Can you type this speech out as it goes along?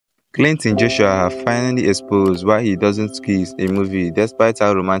Clinton Joshua have finally exposed why he doesn't kiss a movie despite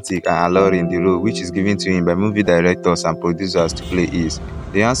how romantic and alluring the role which is given to him by movie directors and producers to play is.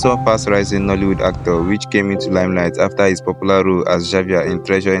 The handsome fast-rising Nollywood actor, which came into limelight after his popular role as Xavier in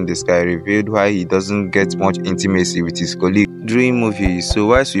Treasure in the Sky, revealed why he doesn't get much intimacy with his colleagues during movies. So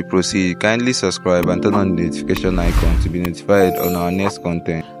whilst we proceed, kindly subscribe and turn on the notification icon to be notified on our next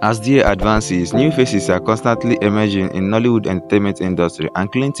content. As the year advances, new faces are constantly emerging in Nollywood entertainment industry,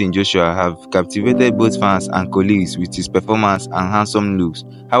 and Clinton Joshua have captivated both fans and colleagues with his performance and handsome looks.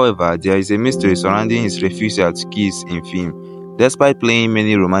 However, there is a mystery surrounding his refusal to kiss in film. Despite playing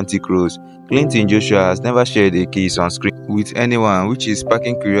many romantic roles, Clinton Joshua has never shared a kiss on screen with anyone, which is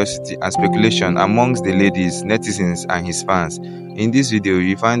sparking curiosity and speculation amongst the ladies, netizens, and his fans. In this video,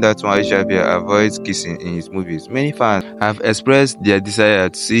 you find out why Xavier avoids kissing in his movies. Many fans have expressed their desire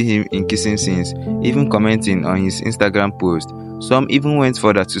to see him in kissing scenes, even commenting on his Instagram post. Some even went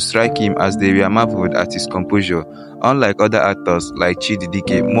further to strike him as they were marveled at his composure, unlike other actors like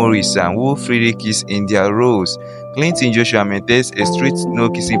Chidi, Maurice, and who freely kiss in their roles. Clinton Joshua maintains a strict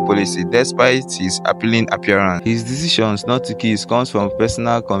no-kissing policy despite his appealing appearance. His decisions not to kiss comes from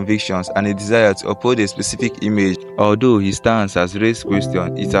personal convictions and a desire to uphold a specific image. Although his stance has raised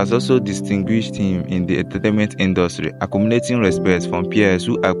questions, it has also distinguished him in the entertainment industry, accumulating respect from peers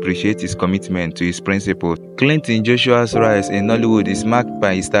who appreciate his commitment to his principles. Clinton Joshua's rise in Nollywood is marked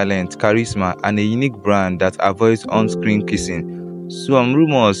by his talent, charisma, and a unique brand that avoids on-screen kissing. Some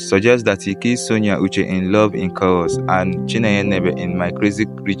rumors suggest that he kissed Sonia Uche in Love in Chaos and Chinenye Nnebe in My Crazy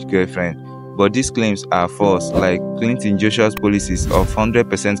Rich Girlfriend, but these claims are false, like Clinton Joshua's policies of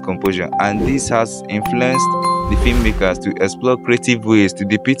 100% composure, and this has influenced the filmmakers to explore creative ways to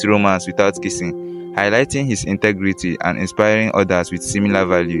depict romance without kissing, highlighting his integrity and inspiring others with similar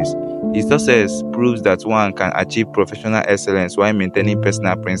values. His success proves that one can achieve professional excellence while maintaining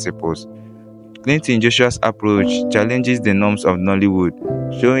personal principles. Clinton Joshua's approach challenges the norms of Nollywood,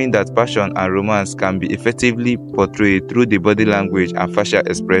 showing that passion and romance can be effectively portrayed through the body language and facial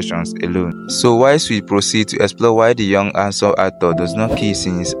expressions alone. So whilst we proceed to explore why the young handsome actor does not kiss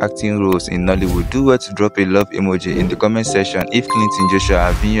in his acting roles in Nollywood, do well to drop a love emoji in the comment section if Clinton Joshua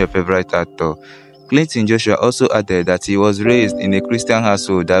has been your favorite actor. Clinton Joshua also added that he was raised in a Christian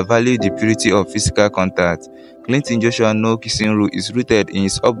household that valued the purity of physical contact. Clinton Joshua's no-kissing rule is rooted in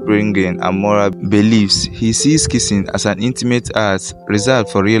his upbringing and moral beliefs. He sees kissing as an intimate act reserved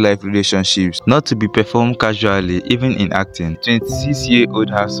for real-life relationships, not to be performed casually, even in acting.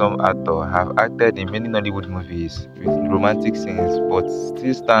 26-year-old handsome actor have acted in many Nollywood movies with romantic scenes, but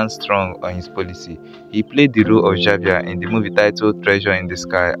still stands strong on his policy. He played the role of Xavier in the movie titled Treasure in the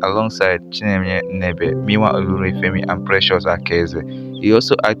Sky alongside Chinenye Nnebe, Miwa Olurefemi, and Precious Akeze. He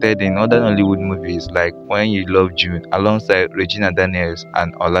also acted in other Nollywood movies like When You Love June alongside Regina Daniels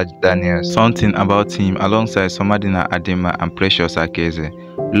and Daniels. Something About Him alongside Somadina Adema and Precious Akeze.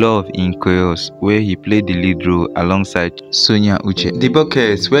 Love in Chaos, where he played the lead role alongside Sonia Uche. The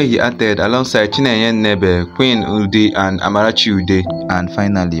Bucket, where he acted alongside Chinenye Nnebe, Queen Ude, and Amarachi Ude. And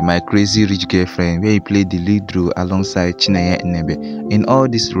finally, My Crazy Rich Girlfriend, where he played the lead role alongside Chinenye Nnebe. In all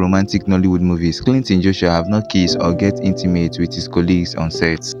these romantic Nollywood movies, Clinton Joshua have not kissed or get intimate with his colleagues on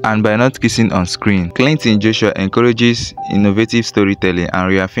sets. And by not kissing on screen, Clinton Joshua encourages innovative storytelling and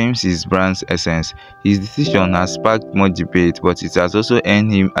reaffirms his brand's essence. His decision has sparked much debate, but it has also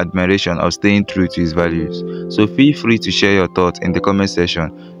earned him admiration of staying true to his values. So feel free to share your thoughts in the comment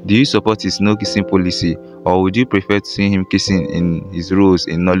section. Do you support his no kissing policy, or would you prefer to see him kissing in his roles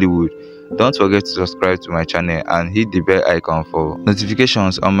in Nollywood? Don't forget to subscribe to my channel and hit the bell icon for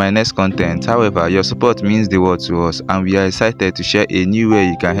notifications on my next content. However, your support means the world to us, and we are excited to share a new way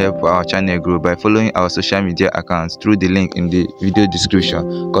you can help our channel grow by following our social media accounts through the link in the video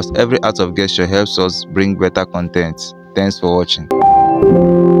description, because every act of gesture helps us bring better content. Thanks for watching.